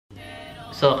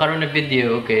So karon na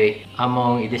video, okay,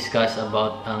 among i-discuss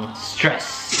about ang stress.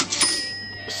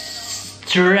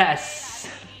 Stress.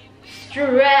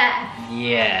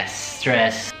 Yes,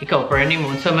 stress. Ikaw, para ni mo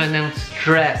unsa man ang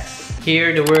stress?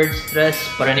 Hear the word stress,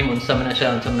 para ni mo unsa man na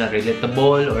siya, unsa man na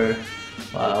relatable or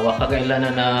wa ka kailan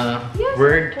na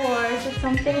word? Yes, of course. It's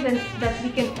something that we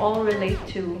can all relate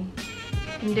to.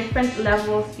 In different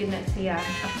levels, yun na siya.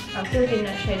 After yun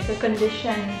na siya, it's a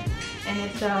condition and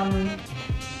it's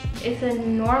a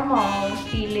normal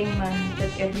feeling man that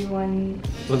everyone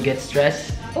will get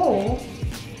stressed. Oh.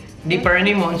 Di para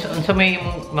ni mo unsa may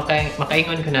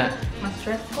makaingon ka na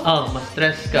ma-stress ko? Oh,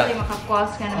 ma-stress ka. Kinsay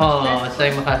maka-cause ka na ma-stress. ma-stress. Say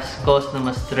maka-cause na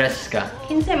ma-stress ka.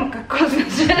 Kinsay maka-cause na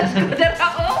stress ko? Dara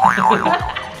ako.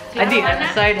 Adi,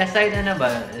 aside ano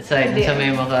ba? Aside sa may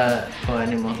maka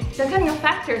ano mo. Second nga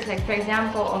factors like for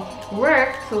example of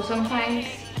work. So sometimes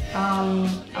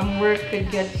ang work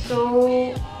could get so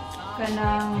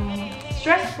kanang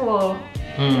stressful.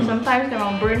 Sometimes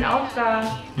namang burnout ka.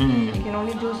 You can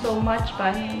only do so much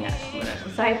pa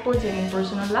aside po sa yung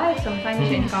personal life. Sometimes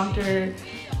you encounter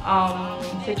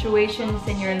situations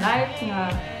in your life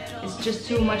na it's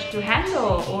just too much to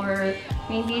handle, or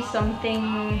maybe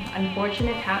something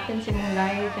unfortunate happens in your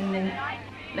life and then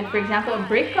like for example a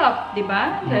breakup,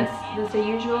 diba? That's a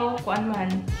usual kuan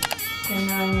man.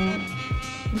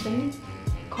 And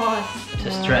cause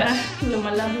sa stress.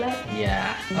 Lumalablat.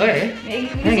 Yeah. Okay.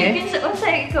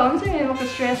 Unsay may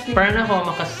maka-stress din? Para na ko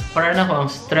ang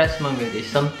stress man gud is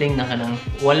something na kanang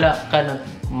wala ka na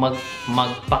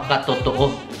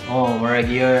magpakatotoo. Oh, marag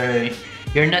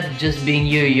you're not just being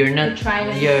you. You're not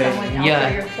trying to be someone else,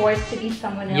 or you're forced to be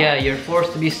someone else. Yeah, you're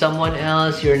forced to be someone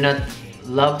else. You're not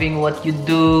loving what you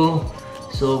do.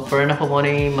 So, para na ko mo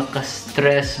na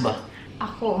maka-stress ba?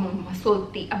 Ako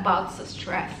masulti about sa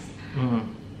stress.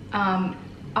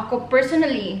 Ako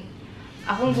personally,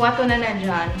 akong buhato na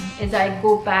dyan is I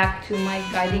go back to my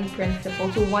guiding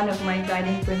principle, to one of my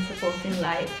guiding principles in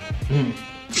life.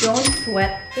 Don't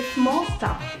sweat the small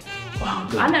stuff. Wow,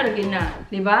 good. Ana rin na,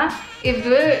 di ba? If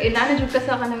inanadjug ka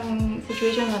sa kanang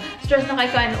situation na stress na kay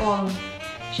ka and all,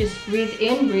 just breathe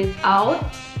in, breathe out,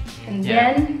 and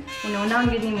then una-una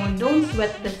ang gini mo, don't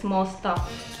sweat the small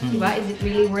stuff. Di ba? Is it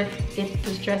really worth it to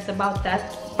stress about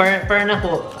that? Para na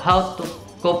ko, how to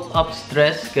cope up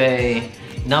stress kay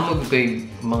namog kay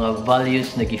mga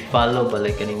values na gi-follow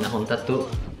balay kaning nakong tattoo.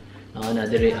 Na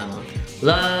dire ang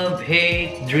love,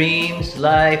 hate, dreams,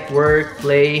 life, work,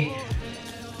 play.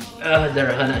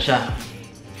 Darahan na siya.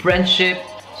 Friendship.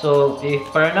 So, if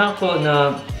para na ako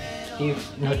na if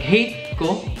nag-hate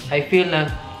ko, I feel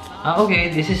na okay,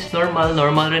 this is normal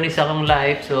rin sa akong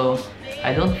life. So,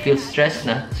 I don't feel stressed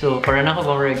na. So, para na ako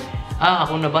bang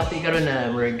ako nabati karon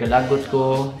na galagot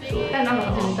ko. So,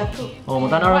 tanaw ko sa tattoo.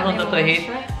 Tanaw ko sa tattoo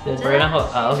hate. Then para na ako,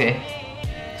 okay.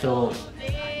 So,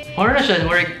 or na siya,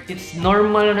 it's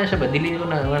normal na siya ba? Dili ko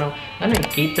na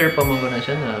cater pa mo na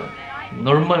siya na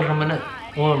normal raman na.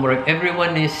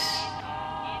 Everyone is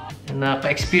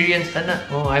naka-experience ana.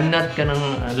 I'm not kanang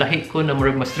lahi ko na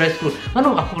murag ma-stress ko.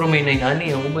 Anong ako rumay na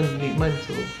inani ang uban di man.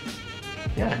 So,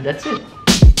 yeah, that's it.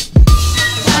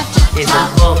 Okay,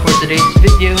 that's all for today's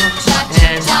video,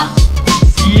 and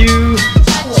see you.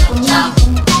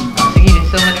 Sige,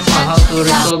 so man mo how to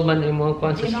resolve man imong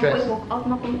stress. Walk out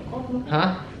na ko.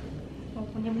 Ha?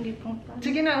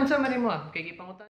 Sige na, unsa man mo? Kay gipangutan.